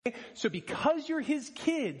So because you're his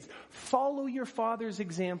kids, follow your father's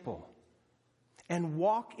example and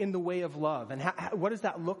walk in the way of love. And what does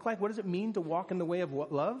that look like? What does it mean to walk in the way of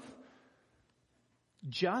love?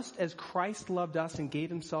 Just as Christ loved us and gave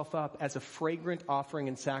himself up as a fragrant offering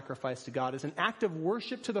and sacrifice to God. As an act of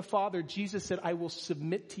worship to the Father, Jesus said, I will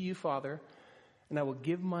submit to you, Father, and I will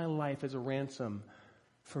give my life as a ransom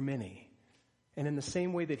for many. And in the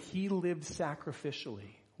same way that he lived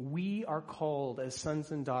sacrificially, we are called as sons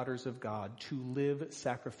and daughters of God to live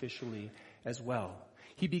sacrificially as well.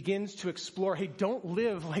 He begins to explore, hey, don't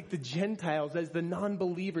live like the Gentiles, as the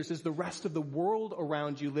non-believers, as the rest of the world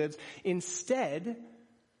around you lives. Instead,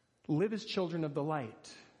 live as children of the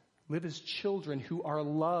light. Live as children who are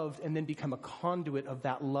loved and then become a conduit of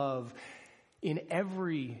that love in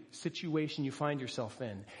every situation you find yourself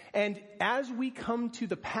in. And as we come to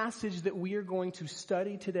the passage that we are going to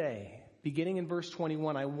study today, beginning in verse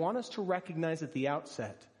 21, I want us to recognize at the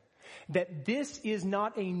outset that this is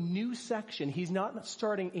not a new section. He's not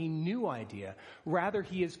starting a new idea. Rather,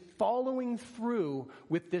 he is following through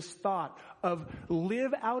with this thought of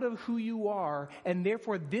live out of who you are, and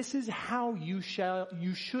therefore this is how you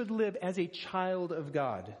should live as a child of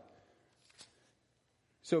God.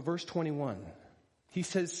 So verse 21, he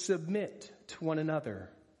says, submit to one another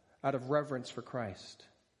out of reverence for Christ.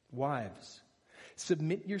 Wives,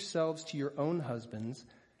 submit yourselves to your own husbands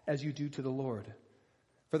as you do to the Lord.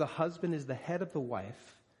 For the husband is the head of the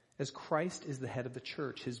wife, as Christ is the head of the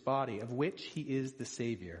church, his body, of which he is the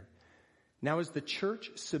Savior. Now as the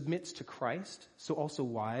church submits to Christ, so also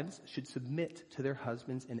wives should submit to their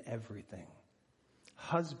husbands in everything.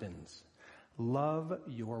 Husbands, love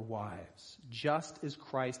your wives, just as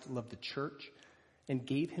Christ loved the church and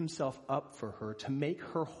gave himself up for her to make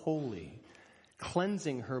her holy,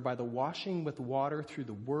 cleansing her by the washing with water through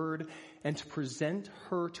the word, and to present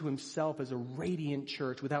her to himself as a radiant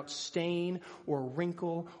church without stain or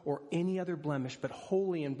wrinkle or any other blemish, but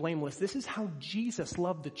holy and blameless. This is how Jesus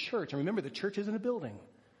loved the church. And remember, the church isn't a building.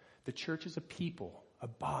 The church is a people, a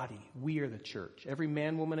body. We are the church. Every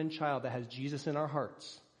man, woman, and child that has Jesus in our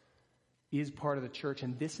hearts is part of the church.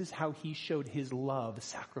 And this is how he showed his love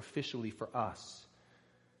sacrificially for us.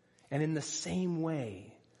 And in the same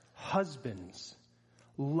way, husbands,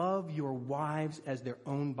 love your wives as their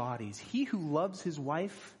own bodies. He who loves his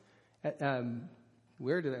wife,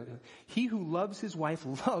 he who loves his wife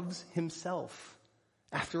loves himself.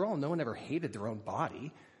 After all, no one ever hated their own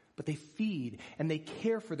body, but they feed and they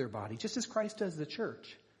care for their body, just as Christ does the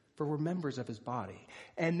church, for we're members of his body.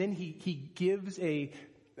 And then he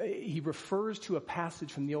refers to a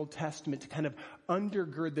passage from the Old Testament to kind of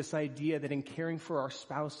undergird this idea that in caring for our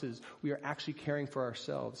spouses, we are actually caring for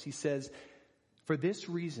ourselves. He says, for this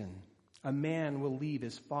reason, a man will leave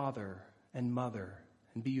his father and mother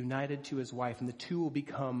and be united to his wife, and the two will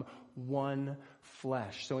become one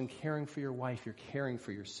flesh. So in caring for your wife, you're caring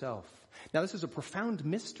for yourself. Now, this is a profound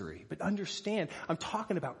mystery, but understand, I'm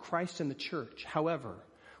talking about Christ and the church. However,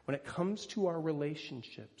 when it comes to our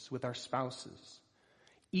relationships with our spouses,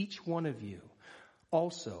 each one of you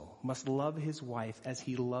also must love his wife as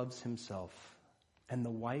he loves himself, and the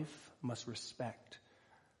wife must respect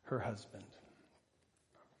her husband.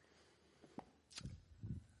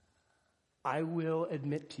 I will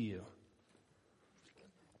admit to you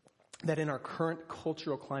that in our current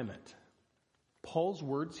cultural climate, Paul's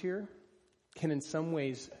words here can in some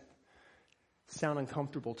ways sound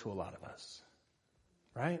uncomfortable to a lot of us,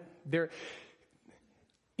 right?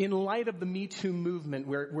 In light of the Me Too movement,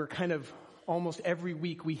 where we're kind of almost every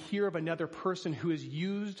week we hear of another person who has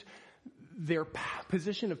used their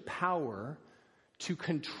position of power to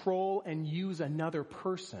control and use another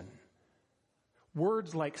person.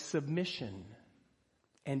 Words like submission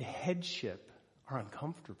and headship are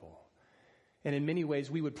uncomfortable. And in many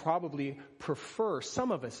ways, we would probably prefer,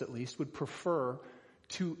 some of us at least, would prefer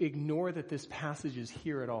to ignore that this passage is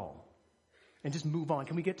here at all. And just move on.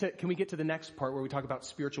 Can we get to the next part where we talk about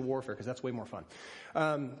spiritual warfare? Because that's way more fun.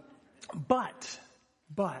 But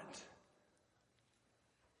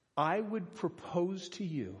I would propose to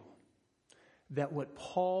you that what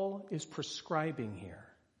Paul is prescribing here,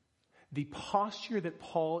 the posture that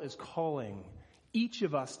Paul is calling each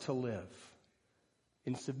of us to live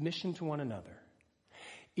in submission to one another,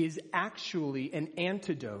 is actually an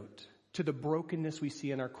antidote to the brokenness we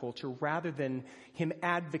see in our culture, rather than him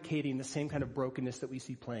advocating the same kind of brokenness that we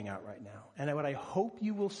see playing out right now. And what I hope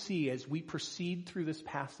you will see as we proceed through this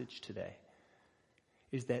passage today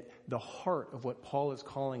is that the heart of what Paul is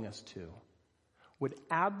calling us to would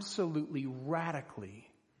absolutely radically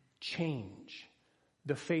change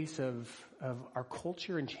the face of our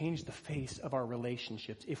culture and change the face of our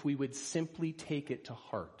relationships if we would simply take it to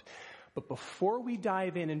heart. But before we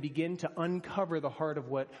dive in and begin to uncover the heart of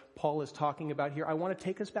what Paul is talking about here, I want to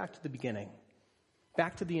take us back to the beginning,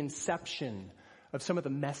 back to the inception of some of the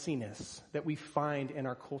messiness that we find in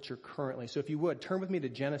our culture currently. So if you would, turn with me to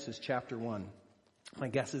Genesis chapter 1. My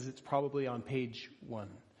guess is it's probably on page 1.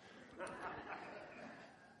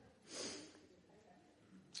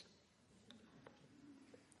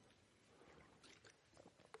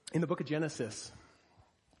 In the book of Genesis,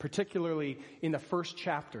 particularly in the first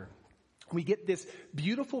chapter, we get this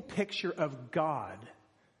beautiful picture of God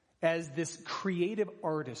as this creative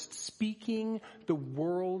artist speaking the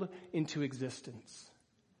world into existence.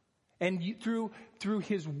 And through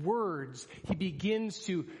his words, he begins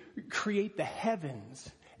to create the heavens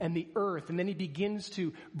and the earth, and then he begins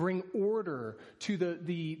to bring order to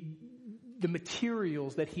the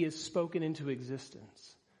materials that he has spoken into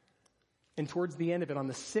existence. And towards the end of it, on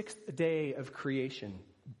the sixth day of creation,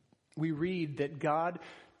 we read that God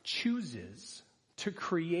chooses to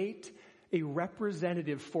create a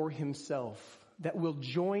representative for himself that will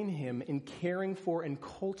join him in caring for and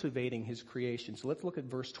cultivating his creation. So let's look at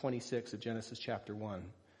verse 26 of Genesis chapter 1.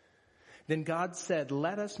 Then God said,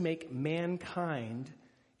 "Let us make mankind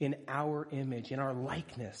in our image, in our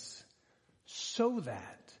likeness, so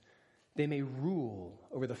that they may rule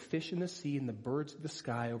over the fish in the sea and the birds of the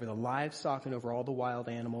sky, over the livestock and over all the wild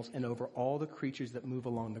animals and over all the creatures that move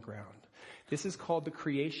along the ground." This is called the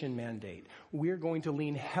creation mandate. We're going to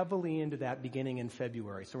lean heavily into that beginning in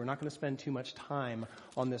February. So we're not going to spend too much time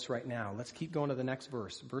on this right now. Let's keep going to the next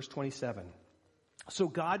verse, verse 27. So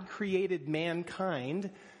God created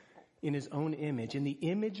mankind in his own image. In the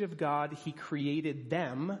image of God, he created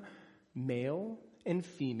them, male and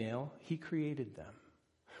female, he created them.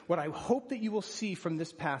 What I hope that you will see from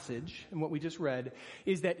this passage and what we just read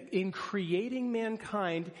is that in creating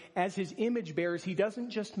mankind as his image bearers, he doesn't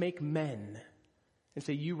just make men and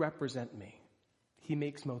say, "You represent me." He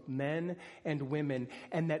makes both men and women,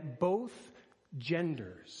 and that both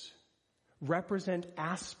genders represent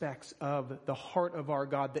aspects of the heart of our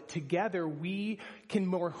God, that together we can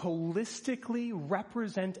more holistically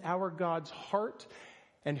represent our God's heart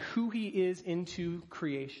and who he is into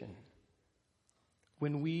creation.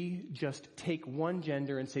 When we just take one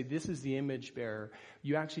gender and say, "This is the image bearer,"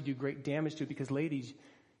 you actually do great damage to it, because ladies,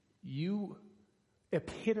 you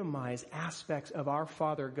epitomize aspects of our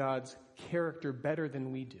Father God's character better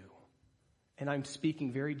than we do. And I'm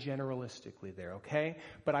speaking very generalistically there, okay?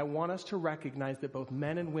 But I want us to recognize that both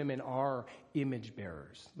men and women are image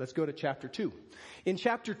bearers. Let's go to chapter 2. In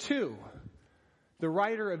chapter 2, the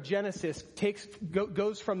writer of Genesis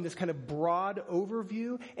goes from this kind of broad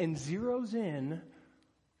overview and zeroes in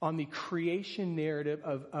on the creation narrative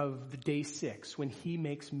of the day 6, when he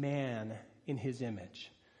makes man in his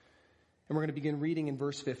image. And we're going to begin reading in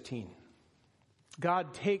verse 15.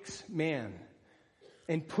 God takes man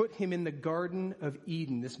and put him in the Garden of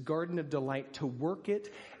Eden, this garden of delight, to work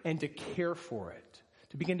it and to care for it,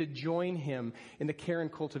 to begin to join him in the care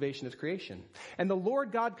and cultivation of creation. And the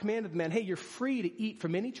Lord God commanded the man, "Hey, you're free to eat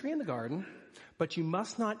from any tree in the garden, but you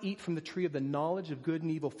must not eat from the tree of the knowledge of good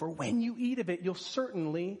and evil, for when you eat of it, you'll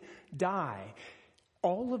certainly die.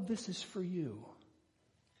 All of this is for you.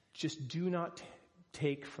 Just do not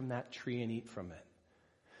take from that tree and eat from it."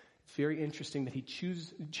 It's very interesting that he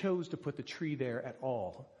chose to put the tree there at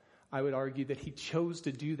all. I would argue that he chose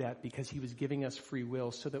to do that because he was giving us free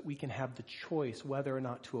will so that we can have the choice whether or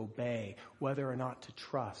not to obey, whether or not to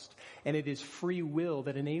trust. And it is free will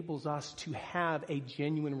that enables us to have a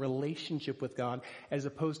genuine relationship with God, as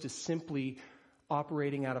opposed to simply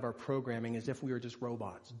operating out of our programming as if we were just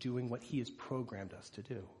robots doing what he has programmed us to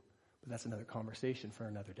do. But that's another conversation for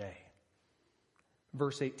another day.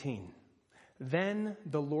 Verse 18. Then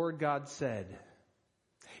the Lord God said,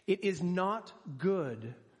 "It is not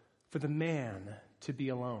good for the man to be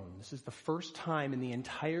alone." This is the first time in the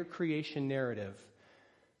entire creation narrative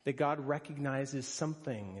that God recognizes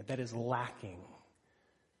something that is lacking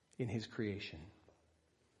in his creation.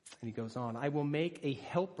 And he goes on, "I will make a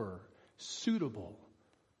helper suitable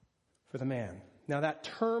for the man." Now that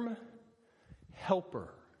term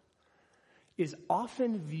helper is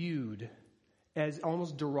often viewed as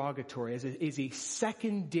almost derogatory, as a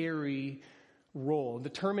secondary role. The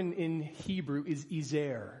term in Hebrew is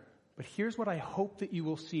ezer. But here's what I hope that you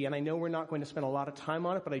will see, and I know we're not going to spend a lot of time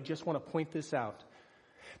on it, but I just want to point this out.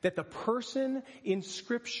 That the person in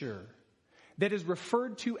Scripture that is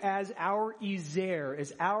referred to as our ezer,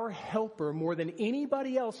 as our helper more than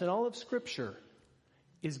anybody else in all of Scripture,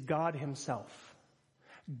 is God himself.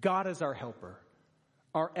 God is our helper.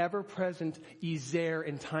 our ever-present Ezer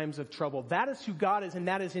in times of trouble. That is who God is, and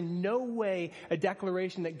that is in no way a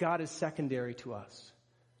declaration that God is secondary to us.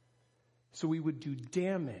 So we would do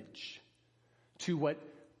damage to what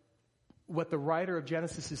the writer of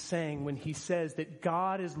Genesis is saying when he says that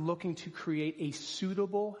God is looking to create a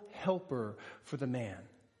suitable helper for the man.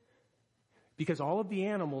 Because all of the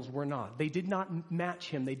animals were not. They did not match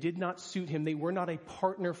him. They did not suit him. They were not a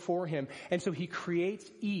partner for him. And so he creates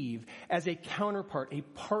Eve as a counterpart, a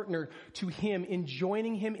partner to him in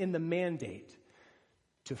joining him in the mandate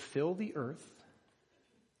to fill the earth,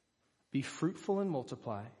 be fruitful and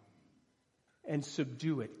multiply, and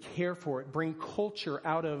subdue it, care for it, bring culture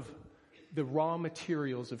out of the raw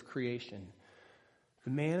materials of creation.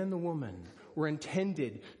 The man and the woman were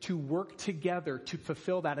intended to work together to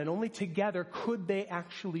fulfill that, and only together could they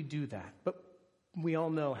actually do that. But we all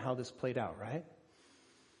know how this played out, right?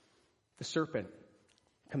 The serpent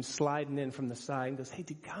comes sliding in from the side and goes, hey,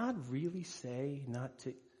 did God really say not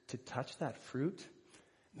to touch that fruit?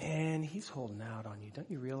 Man, he's holding out on you. Don't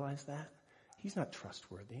you realize that? He's not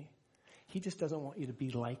trustworthy. He just doesn't want you to be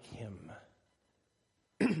like him.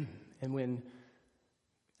 And when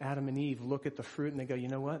Adam and Eve look at the fruit and they go, you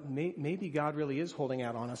know what? Maybe God really is holding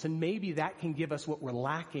out on us. And maybe that can give us what we're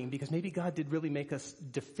lacking, because maybe God did really make us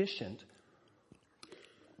deficient.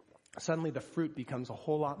 Suddenly the fruit becomes a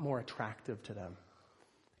whole lot more attractive to them.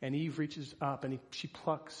 And Eve reaches up and she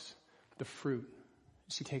plucks the fruit.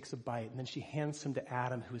 She takes a bite, and then she hands some to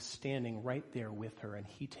Adam, who is standing right there with her, and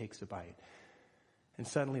he takes a bite. And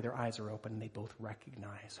suddenly their eyes are open and they both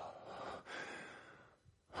recognize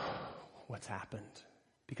what's happened.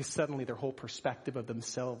 Because suddenly their whole perspective of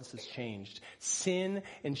themselves has changed. Sin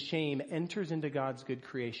and shame enters into God's good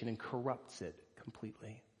creation and corrupts it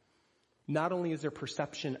completely. Not only is their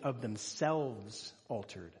perception of themselves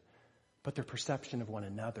altered, but their perception of one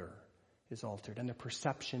another is altered. And their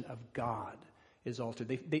perception of God is altered.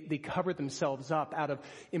 They cover themselves up out of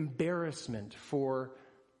embarrassment for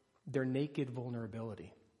their naked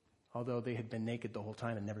vulnerability. Although they had been naked the whole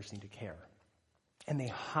time and never seemed to care. And they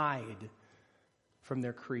hide from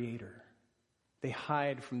their Creator. They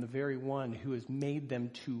hide from the very one who has made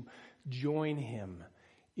them to join him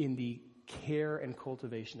in the care and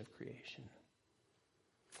cultivation of creation.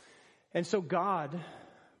 And so God,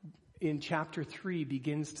 in chapter 3,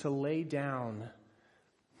 begins to lay down,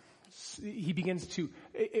 he begins to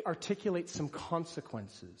articulate some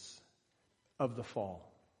consequences of the fall.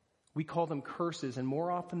 We call them curses, and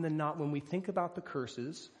more often than not, when we think about the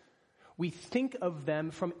curses, we think of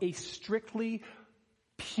them from a strictly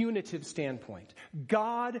punitive standpoint.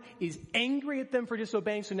 God is angry at them for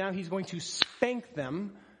disobeying, so now he's going to spank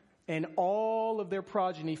them and all of their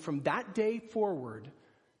progeny from that day forward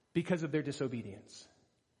because of their disobedience.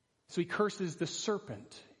 So he curses the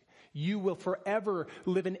serpent. You will forever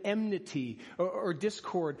live in enmity or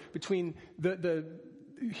discord between the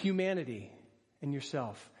humanity and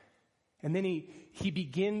yourself. And then he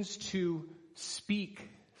begins to speak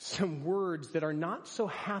some words that are not so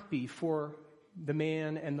happy for the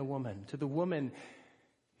man and the woman. To the woman,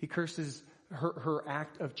 he curses her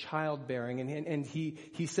act of childbearing, and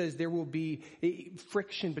he says there will be a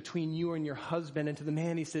friction between you and your husband. And to the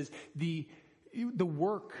man, he says the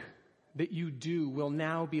work that you do will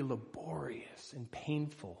now be laborious and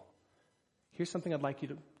painful. Here's something I'd like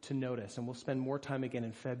you to notice, and we'll spend more time again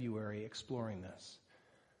in February exploring this.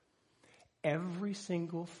 Every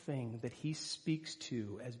single thing that he speaks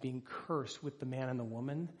to as being cursed with the man and the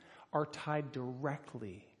woman are tied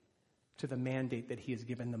directly to the mandate that he has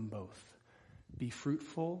given them both. Be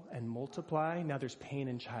fruitful and multiply. Now there's pain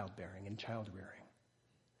in childbearing and childrearing.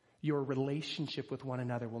 Your relationship with one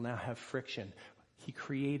another will now have friction. He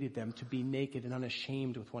created them to be naked and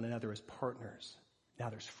unashamed with one another as partners. Now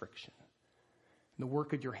there's friction. And the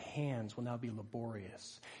work of your hands will now be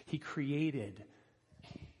laborious. He created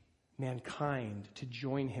mankind to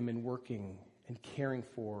join him in working and caring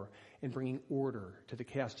for and bringing order to the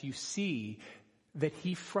chaos. Do you see that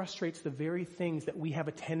he frustrates the very things that we have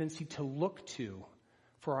a tendency to look to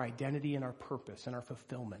for our identity and our purpose and our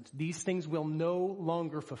fulfillment? These things will no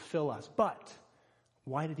longer fulfill us. But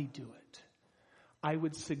why did he do it? I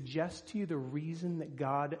would suggest to you the reason that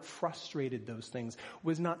God frustrated those things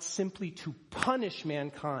was not simply to punish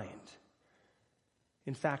mankind.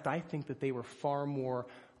 In fact, I think that they were far more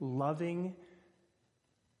loving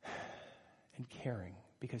and caring.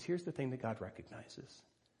 Because here's the thing that God recognizes.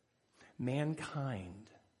 Mankind,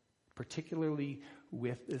 particularly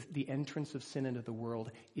with the entrance of sin into the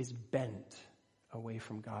world, is bent away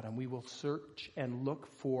from God. And we will search and look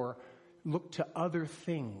to other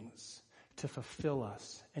things to fulfill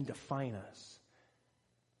us and define us.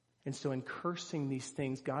 And so in cursing these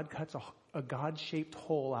things, God cuts a God-shaped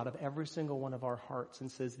hole out of every single one of our hearts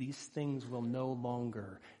and says these things will no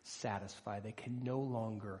longer satisfy. They can no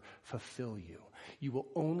longer fulfill you. You will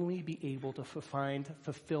only be able to find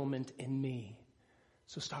fulfillment in me.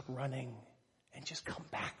 So stop running and just come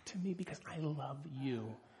back to me because I love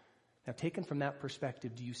you. Now, taken from that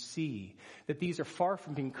perspective, do you see that these are far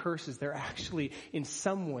from being curses? They're actually, in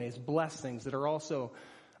some ways, blessings that are also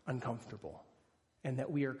uncomfortable and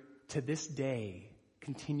that we are, to this day,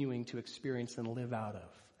 continuing to experience and live out of.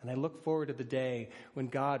 And I look forward to the day when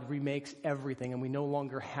God remakes everything and we no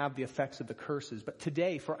longer have the effects of the curses. But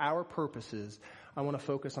today, for our purposes, I want to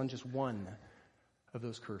focus on just one of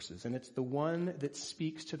those curses. And it's the one that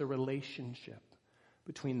speaks to the relationship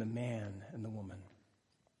between the man and the woman.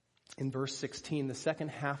 In verse 16, the second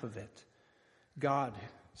half of it, God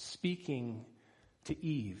speaking to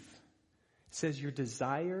Eve says, your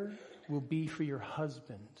desire will be for your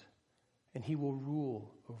husband and he will rule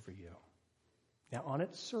over you. Now, on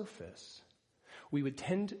its surface, we would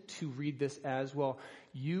tend to read this as, well,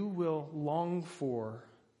 you will long for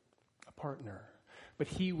a partner, but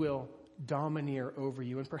he will domineer over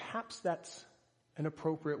you. And perhaps that's an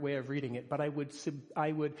appropriate way of reading it, but I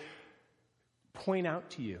would point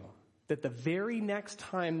out to you that the very next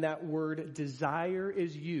time that word desire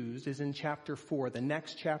is used is in chapter 4, the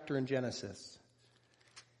next chapter in Genesis.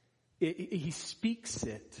 He speaks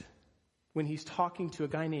it when he's talking to a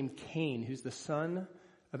guy named Cain, who's the son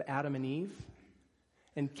of Adam and Eve.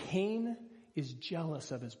 And Cain is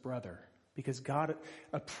jealous of his brother because God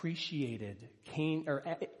appreciated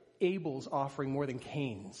Abel's offering more than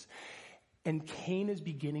Cain's. And Cain is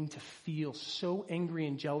beginning to feel so angry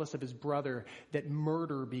and jealous of his brother that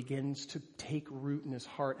murder begins to take root in his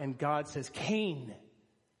heart. And God says, Cain,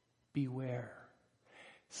 beware.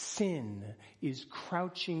 Sin is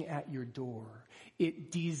crouching at your door.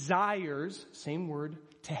 It desires, same word,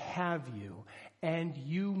 to have you. And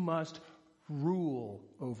you must rule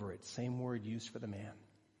over it. Same word used for the man.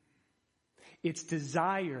 Its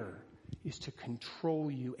desire is to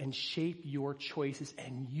control you and shape your choices,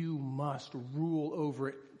 and you must rule over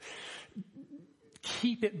it.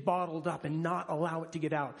 Keep it bottled up and not allow it to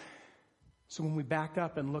get out. So when we back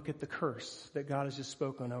up and look at the curse that God has just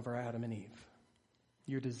spoken over Adam and Eve,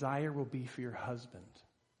 your desire will be for your husband.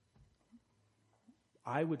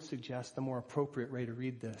 I would suggest the more appropriate way to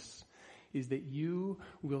read this is that you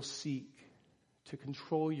will seek to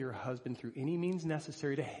control your husband through any means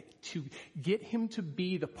necessary to get him to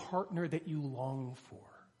be the partner that you long for.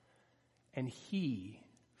 And he,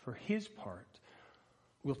 for his part,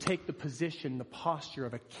 will take the position, the posture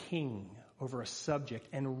of a king over a subject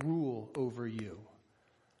and rule over you.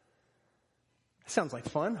 Sounds like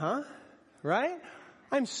fun, huh? Right?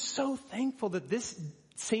 I'm so thankful that this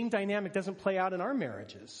same dynamic doesn't play out in our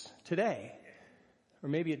marriages today. Or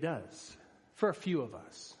maybe it does, for a few of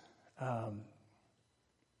us.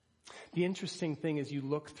 The interesting thing as you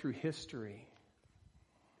look through history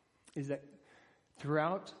is that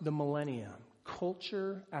throughout the millennia,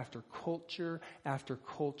 culture after culture after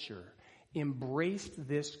culture embraced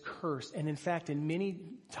this curse and in fact in many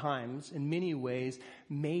times, in many ways,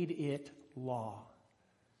 made it law.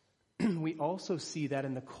 We also see that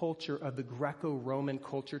in the culture of the Greco-Roman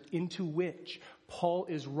culture into which Paul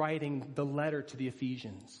is writing the letter to the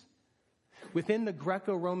Ephesians. Within the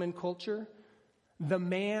Greco-Roman culture, the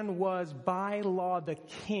man was by law the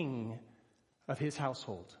king of his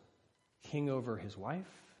household. King over his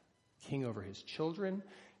wife, king over his children,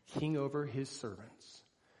 king over his servants.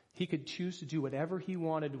 He could choose to do whatever he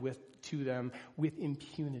wanted to them with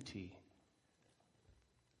impunity.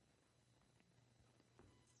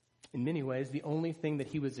 In many ways, the only thing that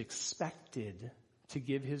he was expected to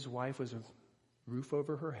give his wife was a roof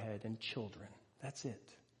over her head and children. That's it.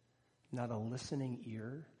 Not a listening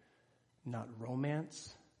ear, not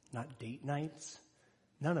romance, not date nights,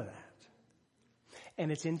 none of that. And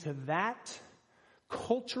it's into that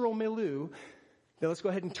cultural milieu that let's go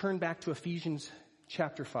ahead and turn back to Ephesians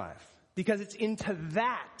chapter 5. Because it's into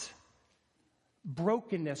that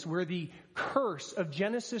brokenness where the curse of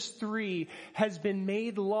Genesis 3 has been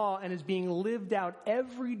made law and is being lived out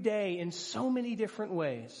every day in so many different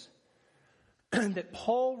ways that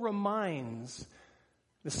Paul reminds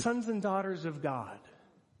the sons and daughters of God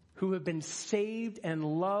who have been saved and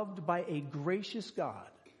loved by a gracious God.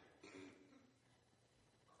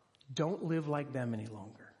 Don't live like them any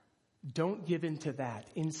longer. Don't give in to that.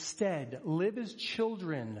 Instead, live as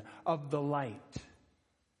children of the light,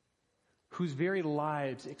 whose very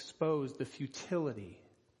lives expose the futility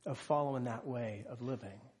of following that way of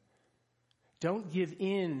living. Don't give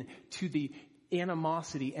in to the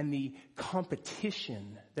animosity and the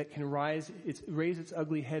competition that can raise its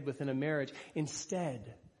ugly head within a marriage.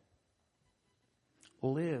 Instead,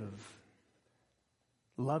 live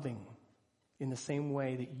loving in the same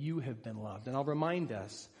way that you have been loved. And I'll remind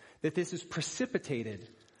us that this is precipitated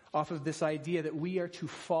off of this idea that we are to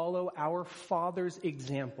follow our Father's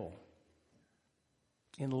example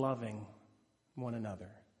in loving one another.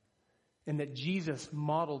 And that Jesus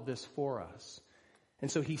modeled this for us.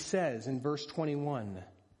 And so he says in verse 21,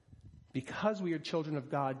 because we are children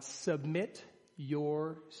of God, submit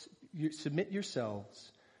yourselves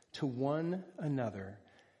to one another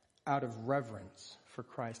out of reverence for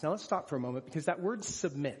Christ. Now let's stop for a moment, because that word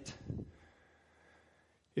submit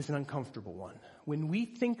is an uncomfortable one. When we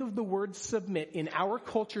think of the word submit in our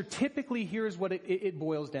culture, typically here's what it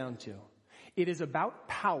boils down to. It is about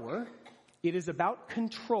power. It is about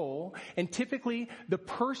control. And typically the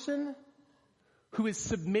person who is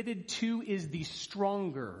submitted to is the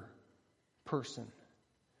stronger person,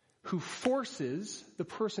 who forces the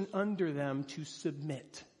person under them to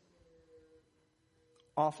submit.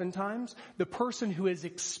 Oftentimes, the person who is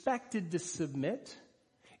expected to submit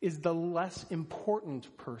is the less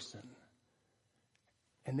important person.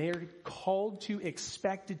 And they are called to,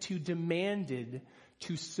 expected to, demanded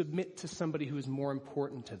to submit to somebody who is more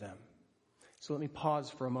important to them. So let me pause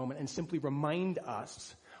for a moment and simply remind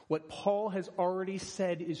us what Paul has already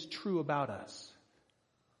said is true about us.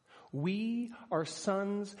 We are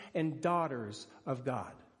sons and daughters of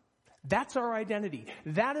God. That's our identity.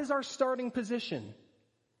 That is our starting position.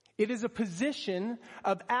 It is a position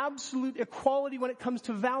of absolute equality when it comes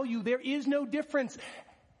to value. There is no difference.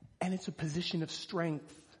 And it's a position of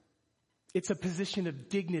strength. It's a position of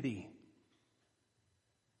dignity.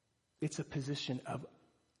 It's a position of...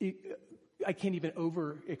 I can't even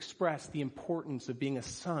over-express the importance of being a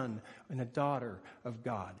son and a daughter of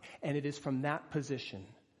God. And it is from that position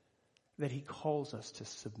that he calls us to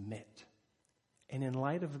submit. And in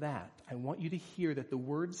light of that, I want you to hear that the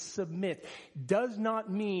word submit does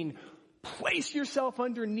not mean place yourself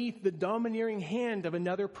underneath the domineering hand of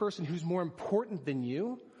another person who's more important than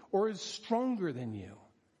you or is stronger than you.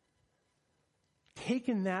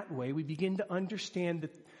 Taken that way, we begin to understand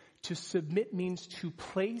that to submit means to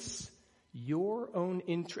place your own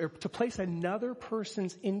to place another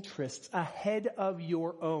person's interests ahead of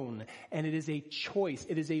your own. And it is a choice.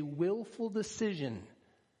 It is a willful decision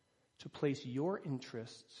to place your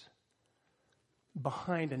interests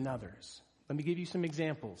behind another's. Let me give you some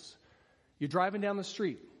examples. You're driving down the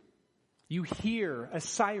street. You hear a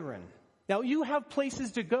siren. Now you have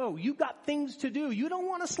places to go. You've got things to do. You don't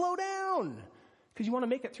want to slow down because you want to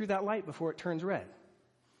make it through that light before it turns red.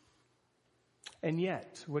 And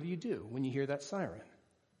yet, what do when you hear that siren?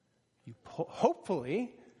 You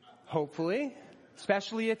hopefully,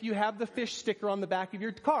 especially if you have the fish sticker on the back of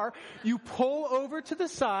your car, you pull over to the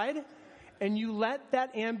side and you let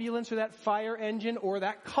that ambulance or that fire engine or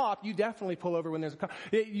that cop, you definitely pull over when there's a cop,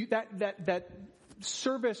 that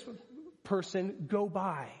service person go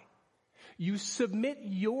by. You submit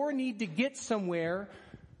your need to get somewhere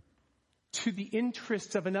to the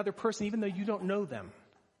interests of another person, even though you don't know them.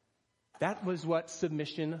 That was what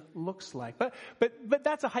submission looks like. But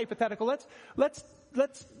that's a hypothetical.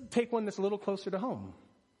 Let's take one that's a little closer to home.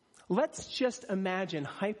 Let's just imagine,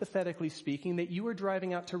 hypothetically speaking, that you are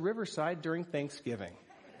driving out to Riverside during Thanksgiving.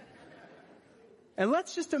 And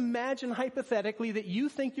let's just imagine, hypothetically, that you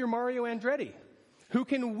think you're Mario Andretti, who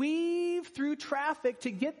can weave through traffic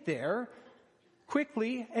to get there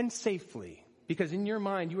quickly and safely. Because in your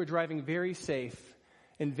mind, you are driving very safe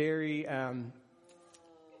and very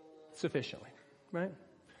sufficiently, right?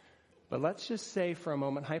 But let's just say for a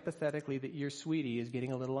moment, hypothetically, that your sweetie is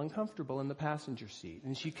getting a little uncomfortable in the passenger seat.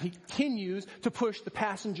 And she continues to push the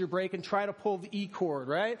passenger brake and try to pull the E-cord,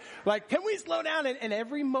 right? Like, can we slow down? And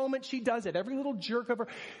every moment she does it, every little jerk of her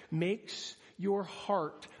makes your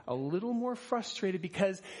heart a little more frustrated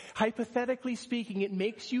because, hypothetically speaking, it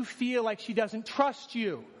makes you feel like she doesn't trust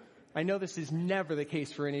you. I know this is never the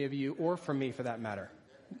case for any of you or for me for that matter.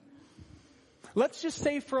 Let's just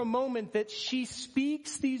say for a moment that she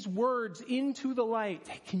speaks these words into the light.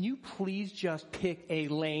 Can you please just pick a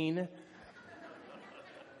lane?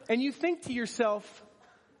 And you think to yourself,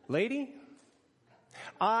 lady,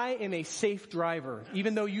 I am a safe driver,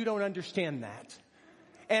 even though you don't understand that.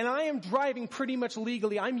 And I am driving pretty much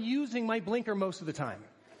legally. I'm using my blinker most of the time.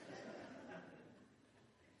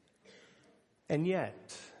 And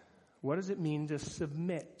yet, what does it mean to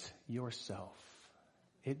submit yourself?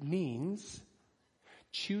 It means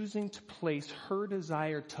choosing to place her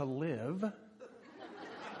desire to live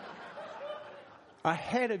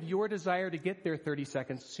ahead of your desire to get there 30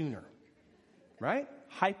 seconds sooner. right?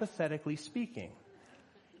 Hypothetically speaking.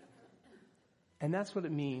 And that's what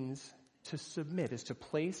it means to submit, is to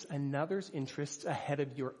place another's interests ahead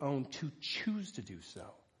of your own, to choose to do so.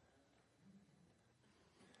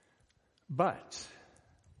 But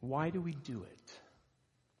why do we do it?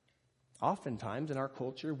 Oftentimes in our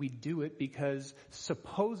culture, we do it because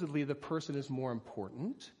supposedly the person is more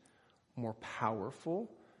important, more powerful,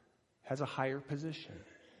 has a higher position.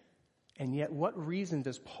 And yet, what reason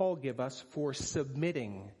does Paul give us for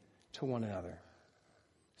submitting to one another?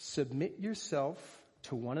 Submit yourself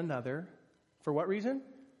to one another. For what reason?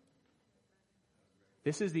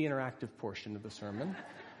 This is the interactive portion of the sermon.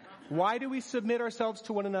 Why do we submit ourselves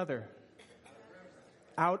to one another?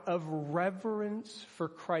 Out of reverence for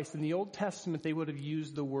Christ. In the Old Testament, they would have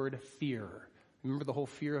used the word fear. Remember, the whole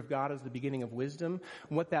fear of God is the beginning of wisdom.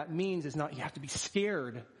 And what that means is not you have to be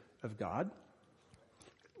scared of God.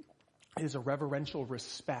 It is a reverential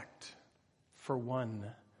respect for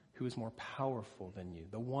one who is more powerful than you,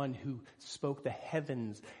 the one who spoke the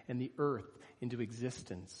heavens and the earth into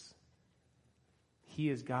existence. He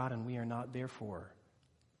is God and we are not. Therefore,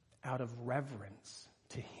 out of reverence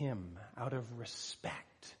to him, out of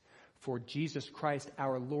respect for Jesus Christ,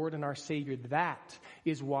 our Lord and our Savior, that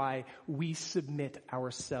is why we submit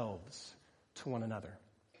ourselves to one another.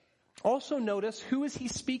 Also notice, who is he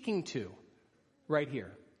speaking to right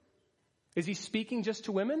here? Is he speaking just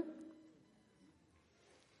to women?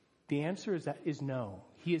 The answer is no.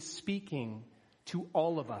 He is speaking to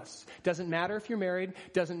all of us. Doesn't matter if you're married,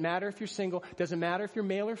 doesn't matter if you're single, doesn't matter if you're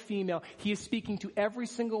male or female. He is speaking to every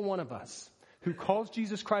single one of us who calls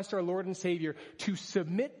Jesus Christ our Lord and Savior to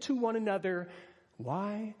submit to one another.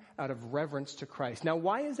 Why? Out of reverence to Christ. Now,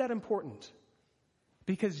 why is that important?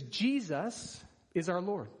 Because Jesus is our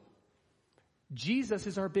Lord. Jesus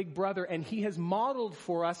is our big brother, and he has modeled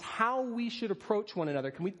for us how we should approach one another.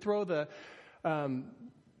 Can we throw the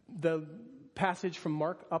passage from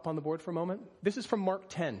Mark up on the board for a moment? This is from Mark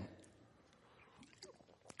 10.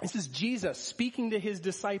 This is Jesus speaking to his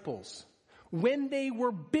disciples when they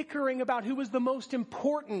were bickering about who was the most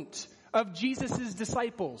important of Jesus'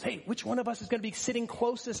 disciples. Hey, which one of us is going to be sitting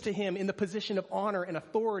closest to him in the position of honor and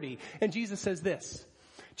authority? And Jesus says this.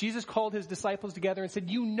 Jesus called his disciples together and said,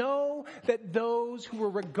 you know that those who were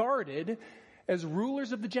regarded as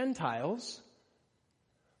rulers of the Gentiles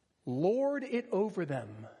lord it over them,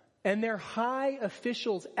 and their high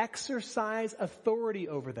officials exercise authority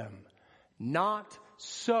over them. Not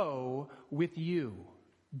so with you.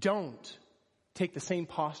 Don't take the same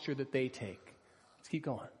posture that they take. Let's keep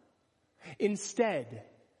going. Instead,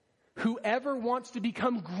 whoever wants to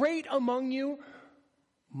become great among you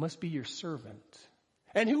must be your servant.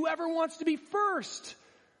 And whoever wants to be first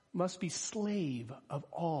must be slave of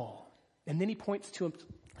all. And then he points to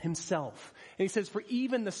himself. And he says, for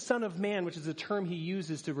even the Son of Man, which is a term he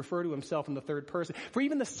uses to refer to himself in the third person, for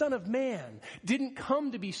even the Son of Man didn't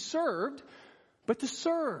come to be served, but to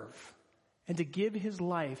serve and to give his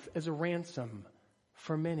life as a ransom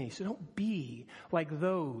for many. So don't be like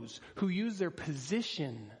those who use their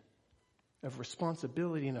position of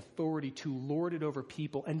responsibility and authority to lord it over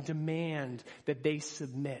people and demand that they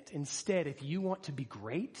submit. Instead, if you want to be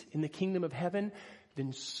great in the kingdom of heaven,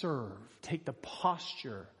 then serve. Take the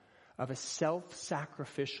posture of a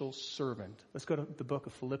self-sacrificial servant. Let's go to the book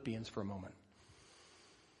of Philippians for a moment.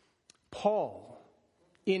 Paul,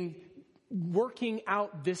 in working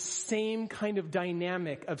out this same kind of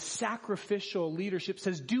dynamic of sacrificial leadership,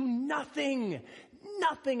 says, do nothing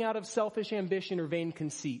out of selfish ambition or vain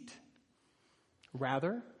conceit.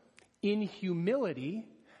 Rather, in humility,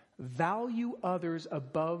 value others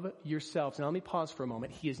above yourselves. Now let me pause for a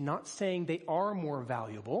moment. He is not saying they are more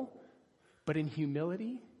valuable, but in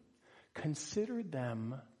humility, consider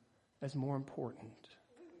them as more important.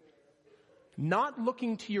 Not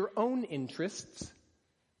looking to your own interests,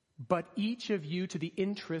 but each of you to the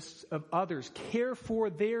interests of others. Care for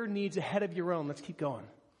their needs ahead of your own. Let's keep going.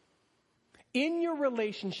 In your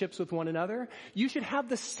relationships with one another, you should have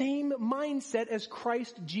the same mindset as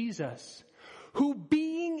Christ Jesus, who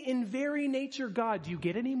being in very nature God, do you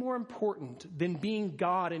get any more important than being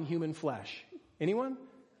God in human flesh? Anyone?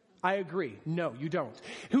 I agree. No, you don't.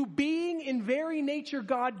 Who being in very nature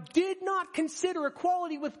God did not consider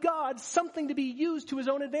equality with God something to be used to his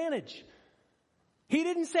own advantage. He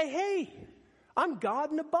didn't say, hey, I'm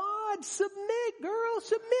God in a bod. Submit, girl.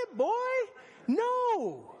 Submit, boy.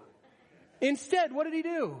 No. Instead, what did he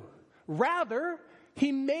do? Rather,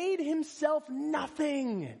 he made himself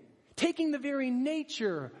nothing, taking the very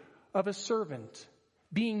nature of a servant,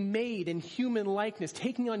 being made in human likeness,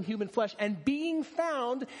 taking on human flesh, and being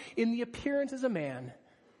found in the appearance as a man,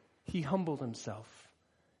 he humbled himself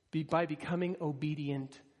by becoming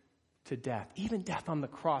obedient to death, even death on the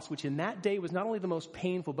cross, which in that day was not only the most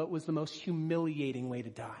painful, but was the most humiliating way to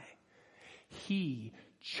die. He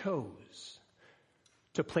chose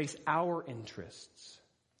to place our interests.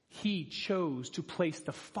 He chose to place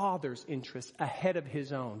the Father's interests ahead of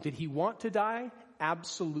his own. Did he want to die?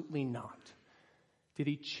 Absolutely not. Did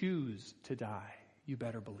he choose to die? You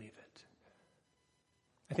better believe it.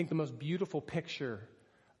 I think the most beautiful picture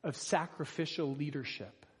of sacrificial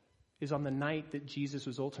leadership is on the night that Jesus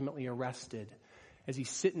was ultimately arrested, as he's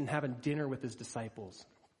sitting having dinner with his disciples.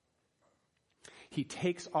 He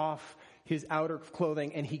takes off his outer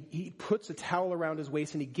clothing and he puts a towel around his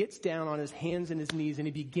waist and he gets down on his hands and his knees and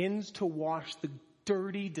he begins to wash the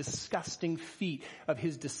dirty, disgusting feet of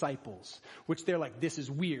his disciples, which they're like, this is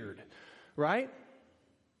weird, right? And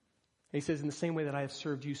he says, in the same way that I have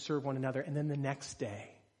served you, serve one another. And then the next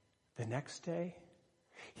day,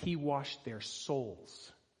 he washed their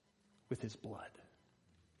souls with his blood.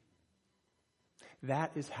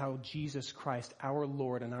 That is how Jesus Christ, our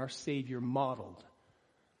Lord and our Savior, modeled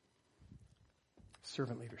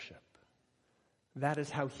servant leadership. That is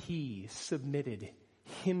how he submitted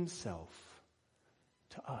himself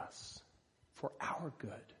to us for our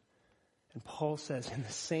good. And Paul says, in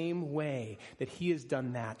the same way that he has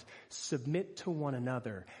done that, submit to one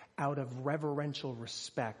another out of reverential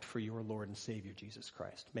respect for your Lord and Savior, Jesus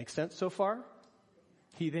Christ. Make sense so far?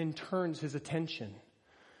 He then turns his attention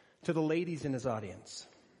to the ladies in his audience.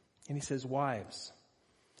 And he says, wives,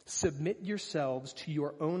 submit yourselves to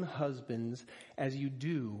your own husbands as you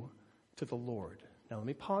do to the Lord. Now let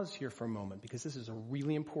me pause here for a moment, because this is a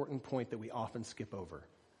really important point that we often skip over.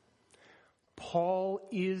 Paul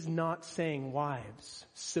is not saying, wives,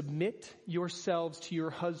 submit yourselves to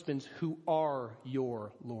your husbands who are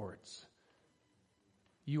your lords.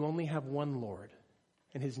 You only have one Lord,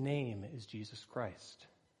 and his name is Jesus Christ.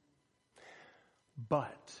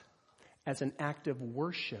 But as an act of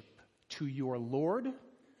worship to your Lord,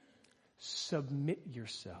 submit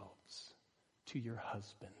yourselves to your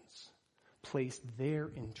husbands. Place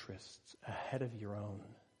their interests ahead of your own.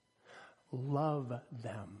 Love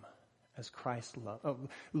them as Christ loved.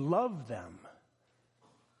 Love them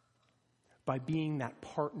by being that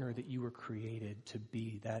partner that you were created to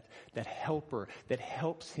be, that helper that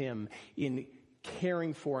helps him in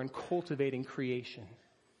caring for and cultivating creation.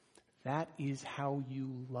 That is how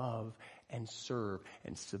you love and serve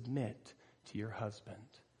and submit to your husband.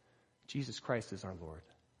 Jesus Christ is our Lord.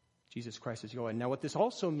 Jesus Christ is your Lord. Now what this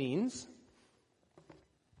also means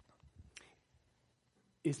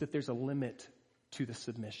is that there's a limit to the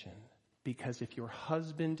submission. Because if your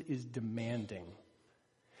husband is demanding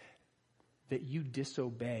that you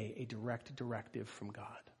disobey a direct directive from God,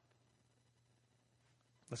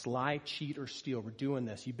 let's lie, cheat, or steal. We're doing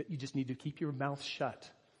this. You just need to keep your mouth shut.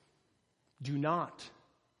 Do not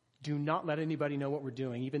let anybody know what we're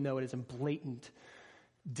doing, even though it is in blatant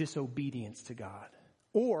disobedience to God.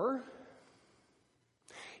 Or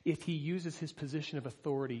if he uses his position of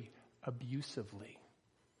authority abusively,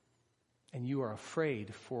 and you are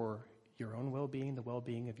afraid for your own well-being, the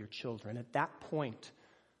well-being of your children, at that point,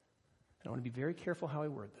 and I want to be very careful how I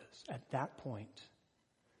word this, at that point,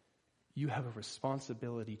 you have a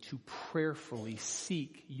responsibility to prayerfully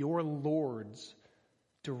seek your Lord's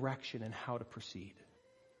direction and how to proceed.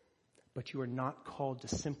 But you are not called to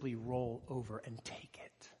simply roll over and take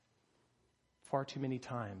it. Far too many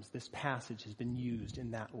times, this passage has been used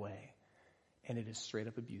in that way, and it is straight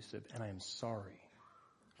up abusive, and I am sorry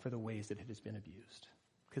for the ways that it has been abused,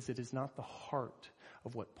 because it is not the heart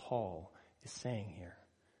of what Paul is saying here.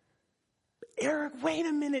 Eric, wait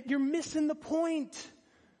a minute, you're missing the point.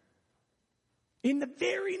 In the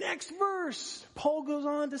very next verse, Paul goes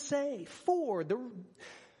on to say, what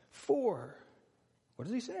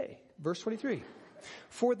does he say? Verse 23.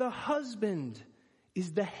 For the husband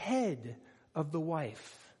is the head of the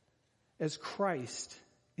wife, as Christ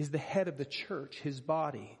is the head of the church, his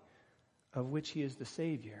body, of which he is the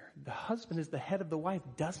Savior. The husband is the head of the wife.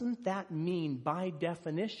 Doesn't that mean, by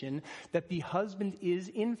definition, that the husband is,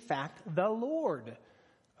 in fact, the Lord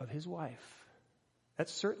of his wife?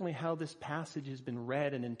 That's certainly how this passage has been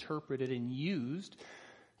read and interpreted and used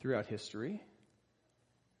throughout history.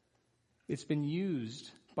 It's been used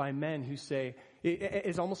by men who say,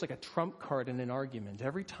 it's almost like a trump card in an argument.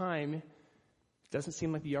 Every time it doesn't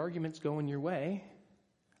seem like the argument's going your way,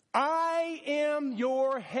 I am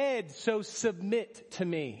your head, so submit to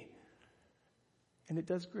me. And it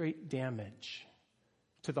does great damage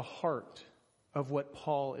to the heart of what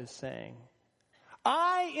Paul is saying.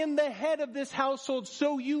 I am the head of this household,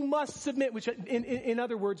 so you must submit, which in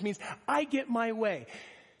other words means I get my way.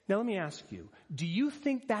 Now let me ask you, do you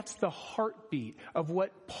think that's the heartbeat of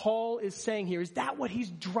what Paul is saying here? Is that what he's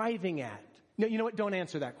driving at? No, you know what? Don't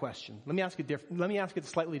answer that question. Let me ask it a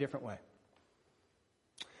slightly different way.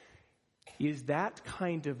 Is that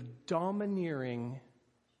kind of domineering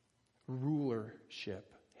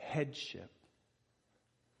rulership, headship,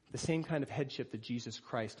 the same kind of headship that Jesus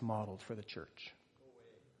Christ modeled for the church?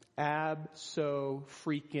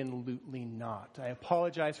 Abso-freaking-lutely not. I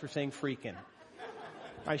apologize for saying freaking.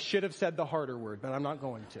 I should have said the harder word, but I'm not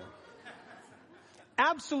going to.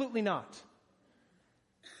 Absolutely not.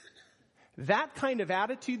 That kind of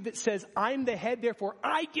attitude that says, I'm the head, therefore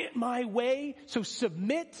I get my way, so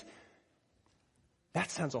submit.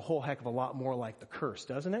 That sounds a whole heck of a lot more like the curse,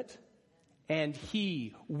 doesn't it? And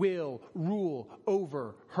he will rule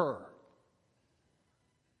over her.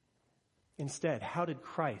 Instead, how did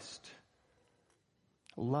Christ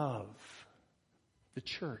love the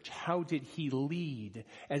church? How did he lead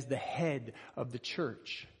as the head of the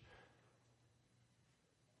church?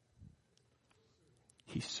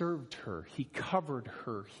 He served her. He covered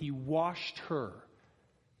her. He washed her.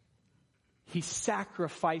 He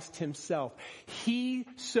sacrificed himself. He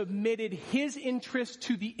submitted his interests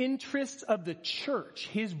to the interests of the church,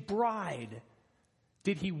 his bride.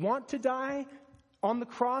 Did he want to die on the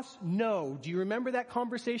cross? No. Do you remember that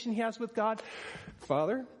conversation he has with God?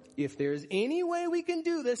 Father, if there's any way we can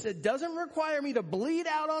do this, it doesn't require me to bleed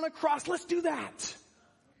out on a cross. Let's do that.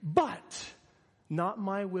 But not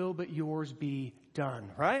my will, but yours be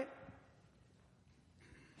done, right?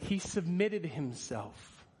 He submitted himself.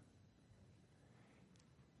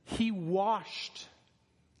 He washed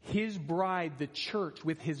his bride, the church,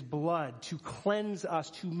 with his blood to cleanse us,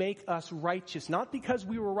 to make us righteous. Not because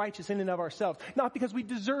we were righteous in and of ourselves, not because we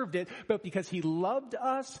deserved it, but because he loved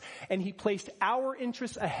us and he placed our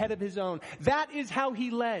interests ahead of his own. That is how he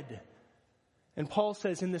led. And Paul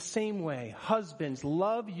says, in the same way, husbands,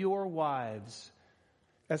 love your wives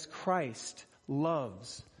as Christ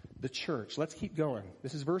loves the church. Let's keep going.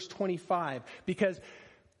 This is verse 25, because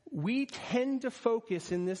we tend to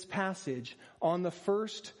focus in this passage on the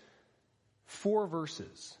first 4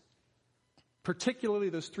 verses, particularly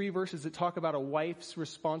those 3 verses that talk about a wife's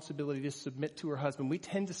responsibility to submit to her husband. We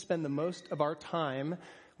tend to spend the most of our time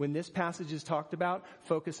when this passage is talked about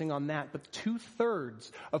focusing on that. But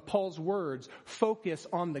 2/3 of Paul's words focus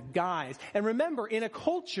on the guys. And remember, in a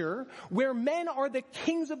culture where men are the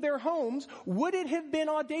kings of their homes, would it have been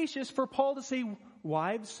audacious for Paul to say,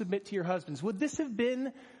 wives, submit to your husbands? Would this have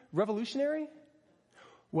been revolutionary?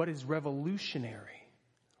 What is revolutionary,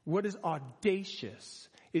 what is audacious,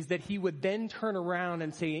 is that he would then turn around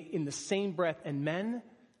and say in the same breath, and men,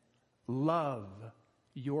 love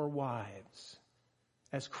your wives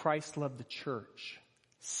as Christ loved the church,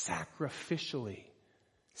 sacrificially,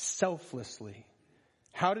 selflessly.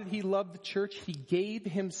 How did he love the church? He gave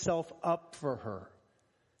himself up for her,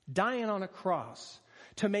 dying on a cross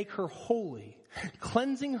to make her holy,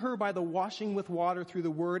 cleansing her by the washing with water through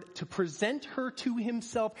the word, to present her to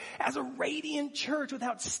himself as a radiant church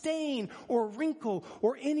without stain or wrinkle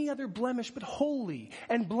or any other blemish, but holy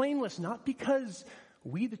and blameless, not because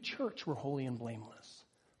we, the church, were holy and blameless,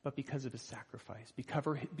 but because of his sacrifice,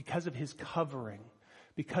 because of his covering,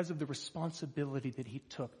 because of the responsibility that he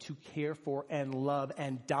took to care for and love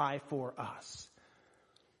and die for us.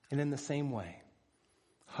 And in the same way,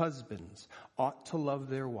 husbands ought to love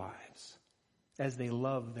their wives as they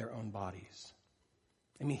love their own bodies.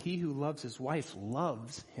 I mean, he who loves his wife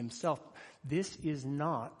loves himself. This is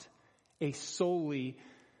not a solely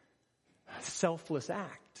selfless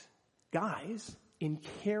act. Guys, in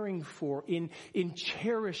caring for, in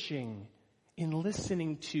cherishing, in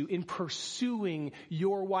listening to, in pursuing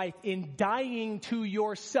your wife, in dying to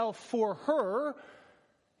yourself for her,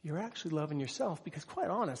 you're actually loving yourself, because quite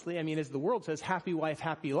honestly, I mean, as the world says, happy wife,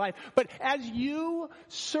 happy life. But as you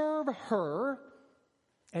serve her,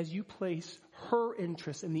 as you place her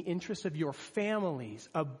interests and the interests of your families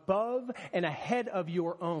above and ahead of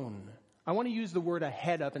your own. I want to use the word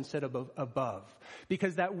ahead of instead of above,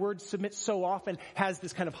 because that word submit so often has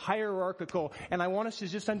this kind of hierarchical, and I want us to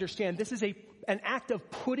just understand this is an act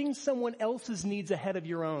of putting someone else's needs ahead of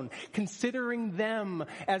your own, considering them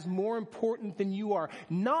as more important than you are,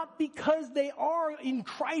 not because they are in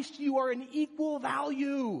Christ, you are an equal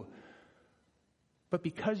value, but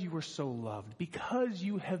because you were so loved, because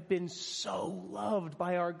you have been so loved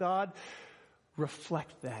by our God.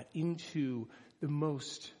 Reflect that into the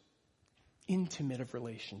most intimate of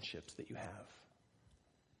relationships that you have.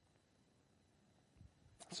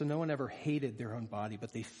 So no one ever hated their own body,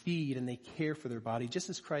 but they feed and they care for their body, just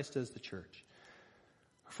as Christ does the church.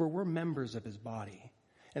 For we're members of his body.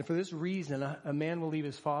 And for this reason, a man will leave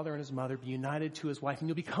his father and his mother, be united to his wife, and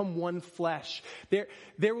you'll become one flesh.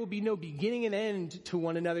 There will be no beginning and end to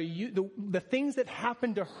one another. The things that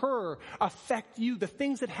happen to her affect you. The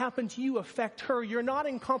things that happen to you affect her. You're not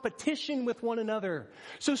in competition with one another.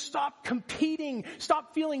 So stop competing.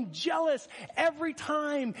 Stop feeling jealous every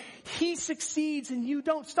time he succeeds and you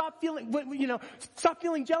don't. Stop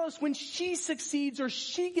feeling jealous when she succeeds or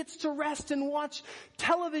she gets to rest and watch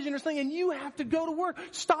television or something and you have to go to work.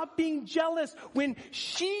 Stop being jealous when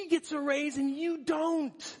she gets a raise and you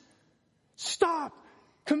don't. Stop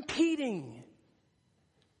competing.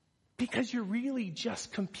 Because you're really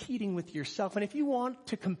just competing with yourself. And if you want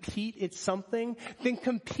to compete at something, then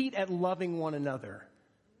compete at loving one another.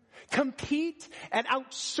 Compete at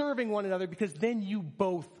outserving one another, because then you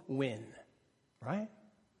both win. Right?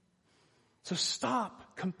 So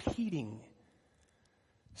stop competing.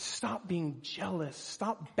 Stop being jealous.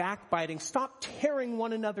 Stop backbiting. Stop tearing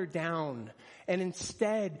one another down. And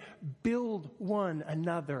instead, build one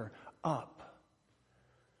another up.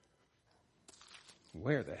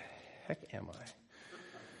 Where the heck am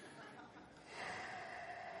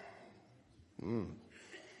I?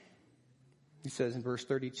 He says in verse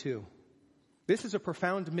 32, this is a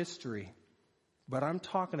profound mystery, but I'm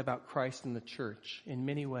talking about Christ and the church in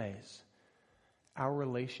many ways. Our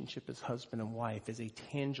relationship as husband and wife is a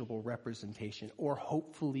tangible representation, or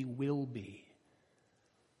hopefully will be,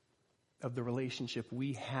 of the relationship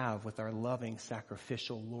we have with our loving,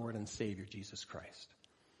 sacrificial Lord and Savior, Jesus Christ.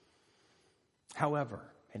 However,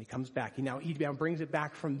 and he comes back, he now brings it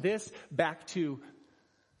back from this back to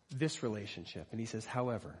this relationship. And he says,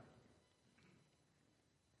 however,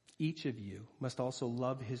 each of you must also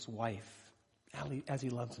love his wife as he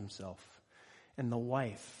loves himself. And the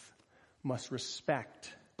wife must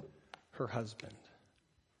respect her husband.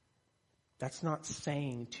 That's not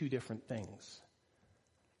saying two different things.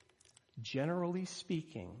 Generally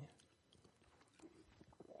speaking,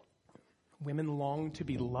 women long to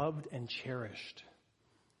be loved and cherished.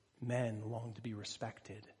 Men long to be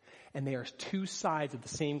respected. And they are two sides of the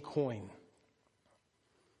same coin.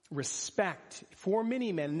 Respect, for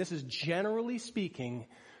many men, and this is generally speaking,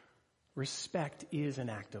 respect is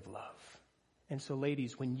an act of love. And so,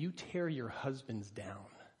 ladies, when you tear your husbands down,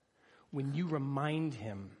 when you remind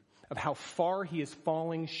him of how far he is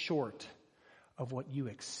falling short of what you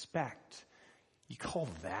expect, you call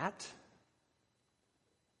that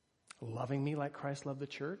loving me like Christ loved the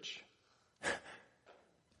church?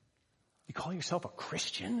 You call yourself a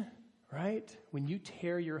Christian, right? When you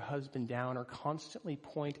tear your husband down or constantly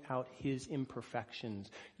point out his imperfections,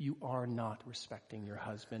 you are not respecting your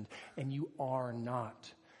husband, and you are not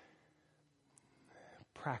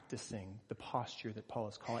practicing the posture that Paul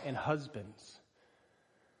is calling. And husbands,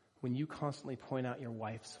 when you constantly point out your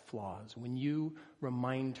wife's flaws, when you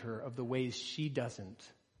remind her of the ways she doesn't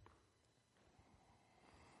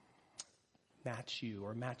match you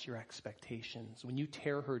or match your expectations, when you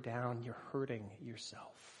tear her down, you're hurting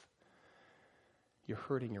yourself. You're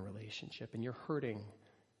hurting your relationship, and you're hurting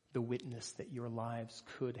the witness that your lives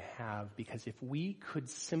could have. Because if we could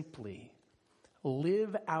simply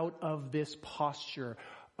live out of this posture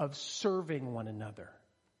of serving one another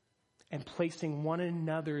and placing one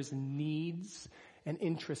another's needs and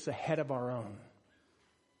interests ahead of our own,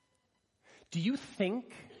 do you think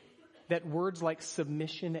that words like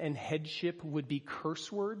submission and headship would be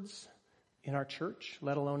curse words in our church,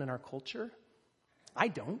 let alone in our culture? I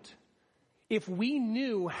don't. If we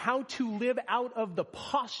knew how to live out of the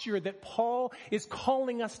posture that Paul is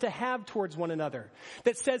calling us to have towards one another,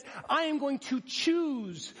 that says, I am going to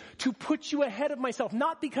choose to put you ahead of myself,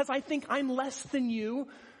 not because I think I'm less than you,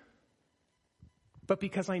 but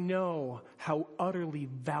because I know how utterly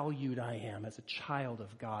valued I am as a child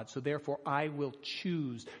of God. So therefore, I will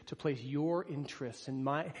choose to place your interests and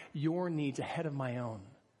your needs ahead of my own.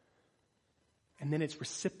 And then it's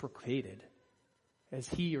reciprocated as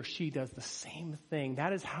he or she does the same thing.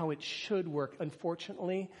 That is how it should work.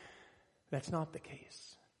 Unfortunately, that's not the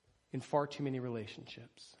case in far too many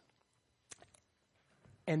relationships.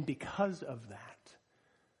 And because of that,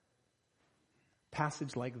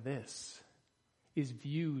 passage like this is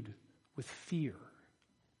viewed with fear.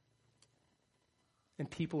 And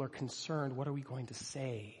people are concerned, what are we going to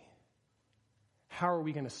say? How are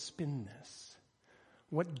we going to spin this?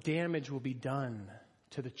 What damage will be done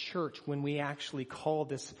to the church when we actually call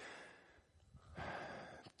this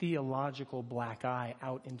theological black eye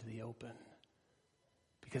out into the open?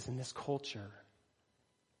 Because in this culture,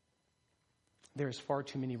 there's far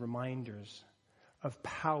too many reminders of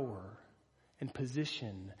power and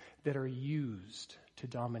position that are used to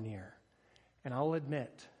domineer. And I'll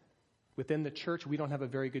admit, Within the church, we don't have a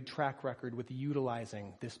very good track record with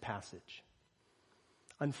utilizing this passage.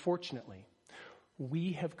 Unfortunately,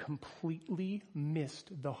 we have completely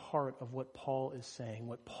missed the heart of what Paul is saying.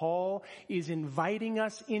 What Paul is inviting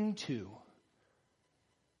us into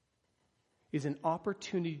is an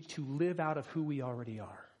opportunity to live out of who we already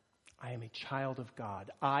are. I am a child of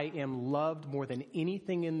God. I am loved more than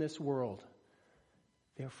anything in this world.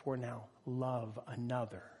 Therefore now, love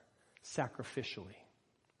another sacrificially.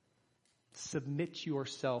 Submit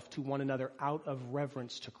yourself to one another out of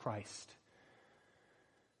reverence to Christ.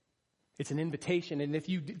 It's an invitation. And if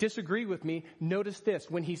you disagree with me, notice this.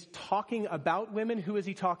 When he's talking about women, who is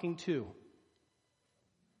he talking to?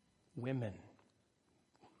 Women.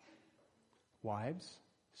 Wives,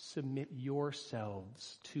 submit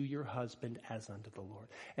yourselves to your husband as unto the Lord.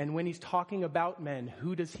 And when he's talking about men,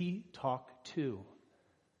 who does he talk to?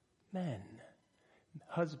 Men.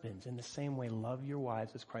 Husbands, in the same way, love your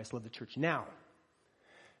wives as Christ loved the church. Now,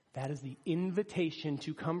 that is the invitation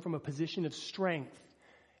to come from a position of strength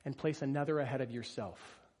and place another ahead of yourself.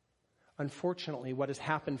 Unfortunately, what has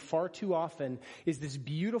happened far too often is this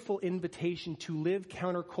beautiful invitation to live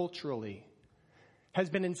counterculturally has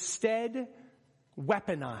been instead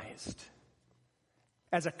weaponized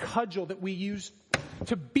as a cudgel that we use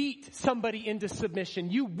to beat somebody into submission.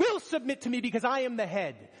 You will submit to me because I am the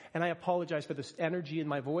head. And I apologize for this energy in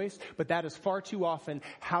my voice, but that is far too often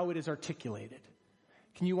how it is articulated.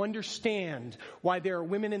 Can you understand why there are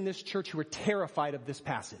women in this church who are terrified of this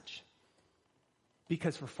passage?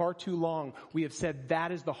 Because for far too long, we have said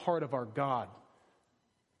that is the heart of our God.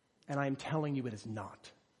 And I am telling you it is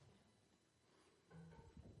not.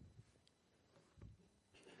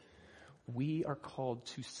 We are called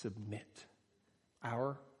to submit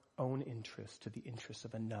our own interests to the interests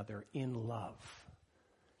of another in love,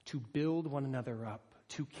 to build one another up,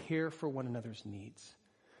 to care for one another's needs,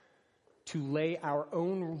 to lay our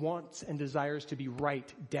own wants and desires to be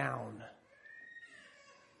right down.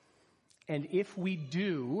 And if we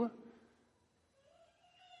do,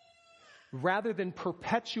 rather than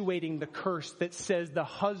perpetuating the curse that says the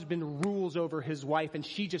husband rules over his wife and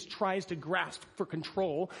she just tries to grasp for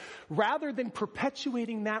control, rather than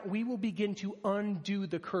perpetuating that, we will begin to undo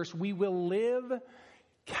the curse. We will live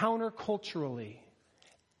counterculturally.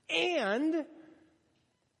 And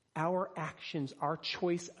our actions, our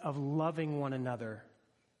choice of loving one another,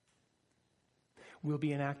 will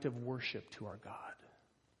be an act of worship to our God.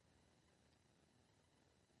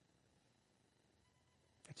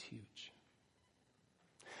 That's huge.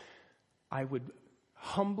 I would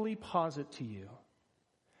humbly posit to you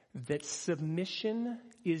that submission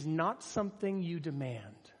is not something you demand.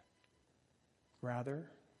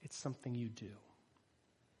 Rather, it's something you do.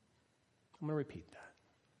 I'm going to repeat that.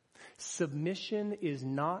 Submission is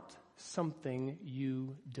not something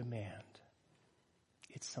you demand.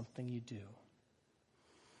 It's something you do.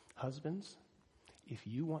 Husbands, if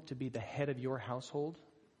you want to be the head of your household,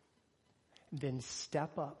 then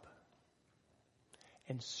step up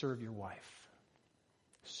and serve your wife.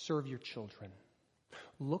 Serve your children.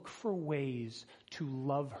 Look for ways to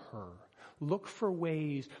love her. Look for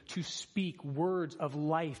ways to speak words of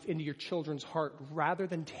life into your children's heart rather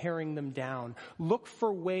than tearing them down. Look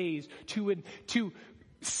for ways to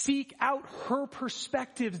seek out her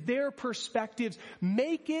perspectives, their perspectives.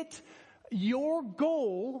 Make it your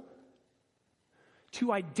goal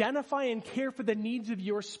to identify and care for the needs of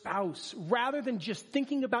your spouse rather than just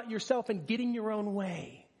thinking about yourself and getting your own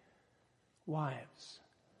way. Wives,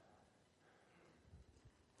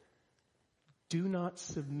 do not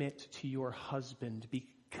submit to your husband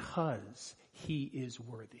because he is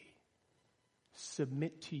worthy.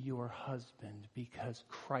 Submit to your husband because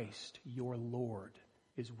Christ, your Lord,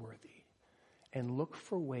 is worthy. And look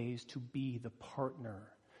for ways to be the partner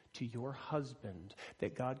to your husband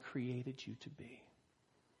that God created you to be.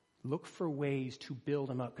 Look for ways to build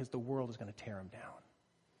him up because the world is going to tear him down.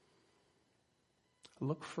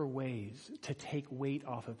 Look for ways to take weight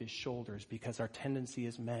off of his shoulders because our tendency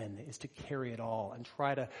as men is to carry it all and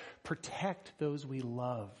try to protect those we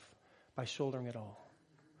love by shouldering it all.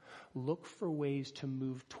 Look for ways to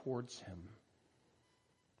move towards him.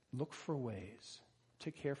 Look for ways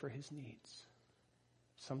to care for his needs.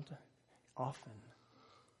 Sometimes, often,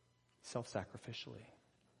 self-sacrificially.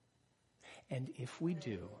 And if we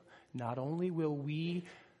do, not only will we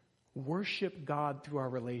worship God through our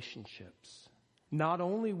relationships, not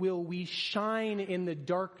only will we shine in the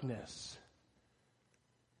darkness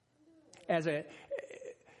as a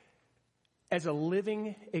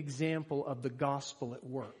living example of the gospel at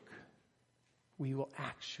work, we will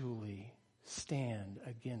actually stand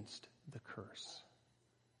against the curse.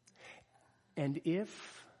 And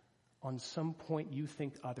if on some point you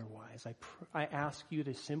think otherwise, I ask you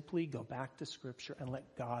to simply go back to Scripture and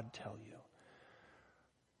let God tell you.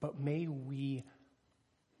 But may we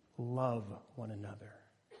love one another.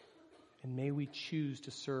 And may we choose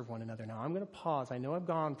to serve one another. Now, I'm going to pause. I know I've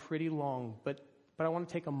gone pretty long, but I want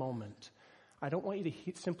to take a moment. I don't want you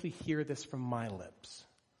to simply hear this from my lips.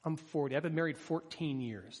 I'm 40. I've been married 14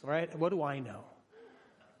 years, right? What do I know?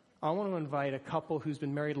 I want to invite a couple who's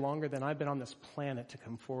been married longer than I've been on this planet to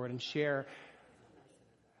come forward and share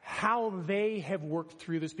how they have worked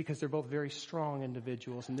through this, because they're both very strong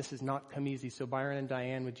individuals, and this has not come easy. So Byron and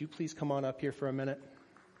Diane, would you please come on up here for a minute?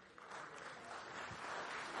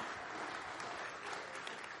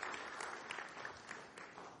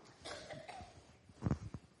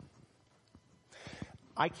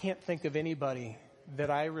 I can't think of anybody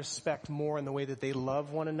that I respect more in the way that they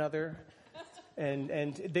love one another.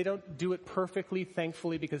 And they don't do it perfectly,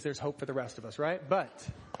 thankfully, because there's hope for the rest of us, right? But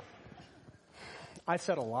I've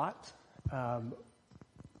said a lot.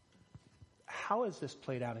 How has this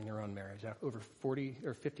played out in your own marriage over 40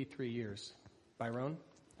 or 53 years? Byron?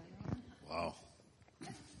 Wow.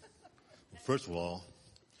 First of all,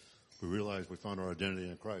 we realized we found our identity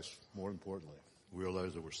in Christ, more importantly. We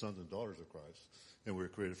realized that we're sons and daughters of Christ, and we were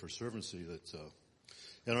created for servancy.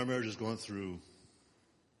 And our marriage has gone through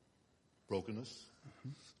brokenness,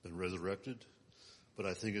 been resurrected, but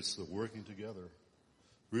I think it's the working together,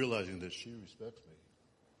 realizing that she respects me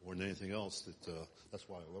more than anything else. That's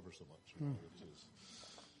why I love her so much.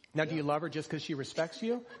 Now, do you love her just because she respects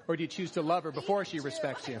you, or do you choose to love her before she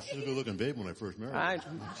respects you? She's a good-looking babe when I first married her.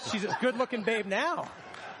 She's a good-looking babe now.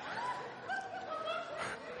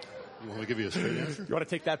 You want me to give you a straight answer? You want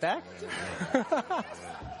to take that back?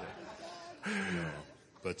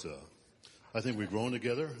 But I think we've grown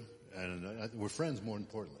together, and we're friends more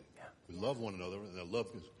importantly. Yeah. We love one another, and that love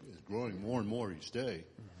is growing more and more each day.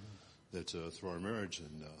 That's through our marriage.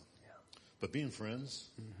 But being friends,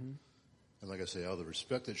 and like I say, out of the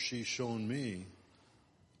respect that she's shown me,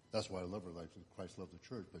 that's why I love her like Christ loved the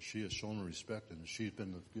church. But she has shown her respect, and she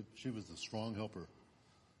was the strong helper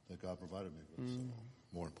that God provided me with. So,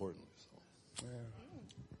 more importantly. So.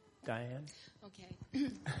 Yeah. Diane? Okay.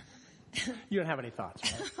 You don't have any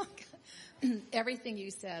thoughts, right? Everything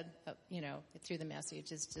you said, through the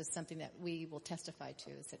message is just something that we will testify to,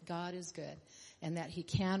 is that God is good and that He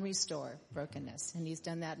can restore brokenness. And He's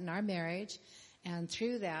done that in our marriage. And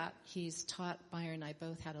through that, He's taught Byron and I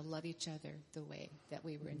both how to love each other the way that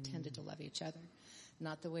we were intended to love each other,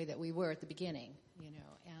 not the way that we were at the beginning,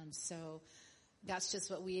 And so that's just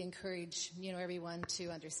what we encourage, everyone to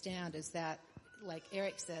understand, is that, like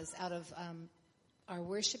Eric says, out of our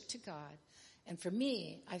worship to God. And for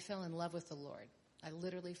me, I fell in love with the Lord. I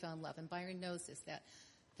literally fell in love. And Byron knows this,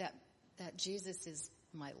 that Jesus is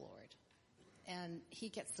my Lord. And He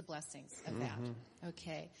gets the blessings of that.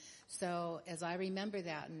 Okay. So as I remember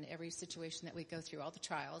that in every situation that we go through, all the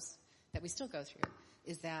trials that we still go through,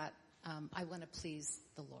 is that I want to please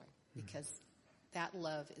the Lord, because that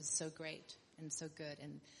love is so great and so good.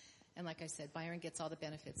 And like I said, Byron gets all the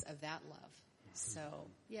benefits of that love. So,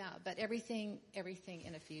 yeah, but everything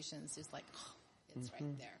in Ephesians is like, it's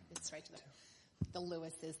right there. It's right to the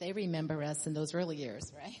Lewises. They remember us in those early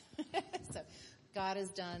years, right? So God has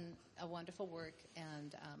done a wonderful work,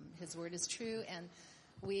 and His word is true. And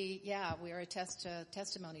we are a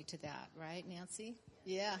testimony to that, right, Nancy?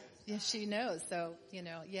 Yeah, she knows. So,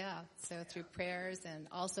 so through prayers, and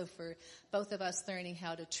also for both of us learning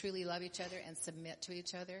how to truly love each other and submit to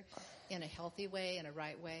each other in a healthy way, in a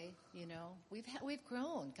right way, we've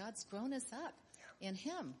grown. God's grown us up in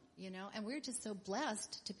Him, and we're just so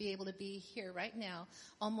blessed to be able to be here right now,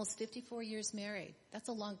 almost 54 years married. That's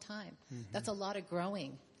a long time. That's a lot of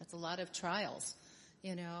growing. That's a lot of trials,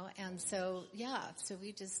 and so, so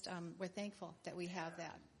we just, we're thankful that we have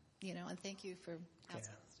that. And thank you for asking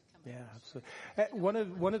us to come. Yeah,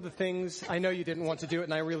 absolutely. One of the things, I know you didn't want to do it,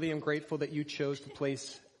 and I really am grateful that you chose to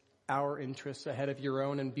place our interests ahead of your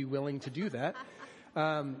own and be willing to do that.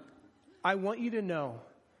 I want you to know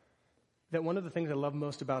that one of the things I love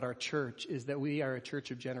most about our church is that we are a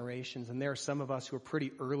church of generations, and there are some of us who are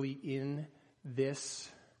pretty early in this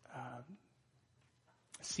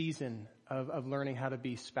season of learning how to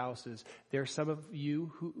be spouses. There are some of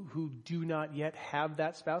you who do not yet have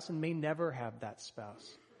that spouse and may never have that spouse.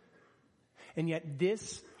 And yet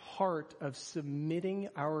this heart of submitting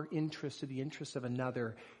our interests to the interests of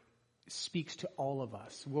another speaks to all of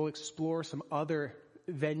us. We'll explore some other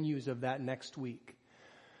venues of that next week.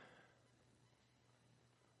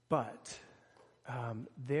 But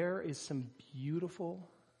there is some beautiful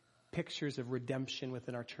pictures of redemption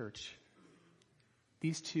within our church.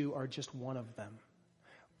 These two are just one of them.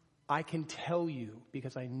 I can tell you,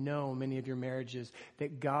 because I know many of your marriages,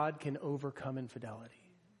 that God can overcome infidelity.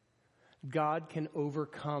 God can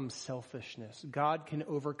overcome selfishness. God can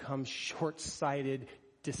overcome short-sighted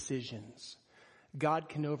decisions. God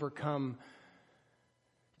can overcome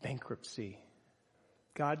bankruptcy.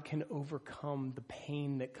 God can overcome the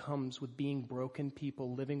pain that comes with being broken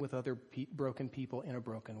people, living with other broken people in a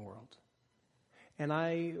broken world. And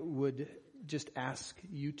I would just ask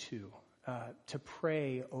you to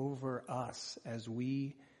pray over us as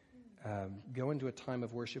we go into a time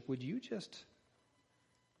of worship. Would you just,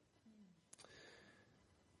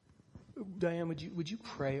 Diane, would you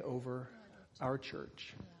pray over our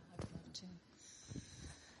church? Yeah, I'd love to.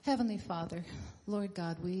 Heavenly Father, Lord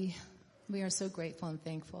God, we are so grateful and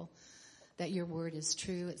thankful that your word is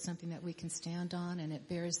true. It's something that we can stand on, and it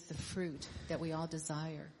bears the fruit that we all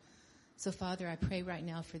desire. So, Father, I pray right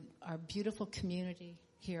now for our beautiful community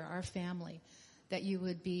here, our family, that you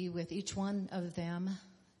would be with each one of them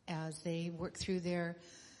as they work through their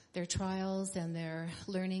trials and they're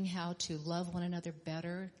learning how to love one another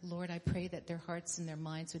better. Lord, I pray that their hearts and their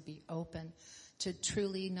minds would be open to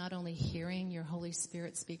truly not only hearing your Holy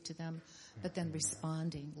Spirit speak to them, but then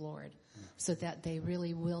responding, Lord, so that they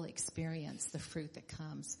really will experience the fruit that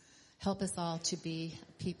comes. Help us all to be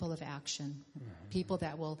people of action, people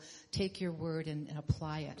that will take your word and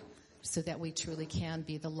apply it so that we truly can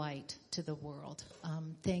be the light to the world.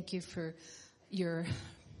 Thank you for your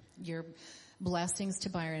blessings to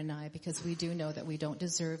Byron and I, because we do know that we don't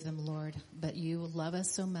deserve them, Lord, but you love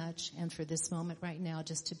us so much. And for this moment right now,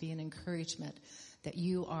 just to be an encouragement that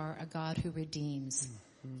you are a God who redeems.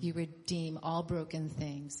 You redeem all broken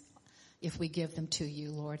things if we give them to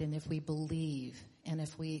you, Lord, and if we believe and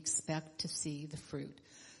if we expect to see the fruit.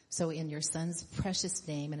 So in your Son's precious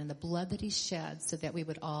name and in the blood that he shed, so that we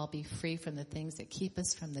would all be free from the things that keep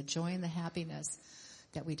us from the joy and the happiness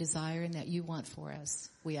that we desire and that you want for us,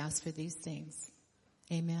 we ask for these things.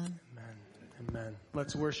 Amen. Amen. Amen.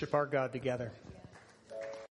 Let's worship our God together.